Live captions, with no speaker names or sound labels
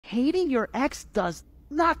Hating your ex does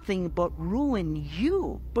nothing but ruin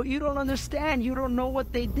you. But you don't understand. You don't know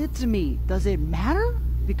what they did to me. Does it matter?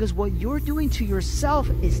 Because what you're doing to yourself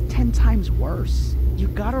is 10 times worse. You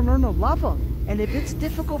gotta learn to love them. And if it's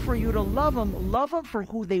difficult for you to love them for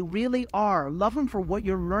who they really are. Love them for what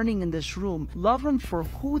you're learning in this room. Love them for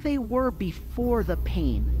who they were before the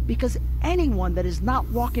pain. Because anyone that is not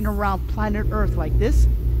walking around planet Earth like this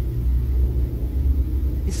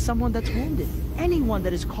is someone that's wounded. Anyone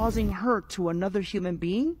that is causing hurt to another human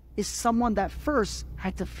being is someone that first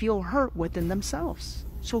had to feel hurt within themselves.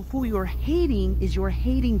 So who you're hating is you're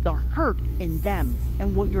hating the hurt in them.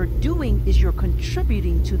 And what you're doing is you're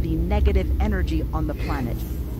contributing to the negative energy on the planet.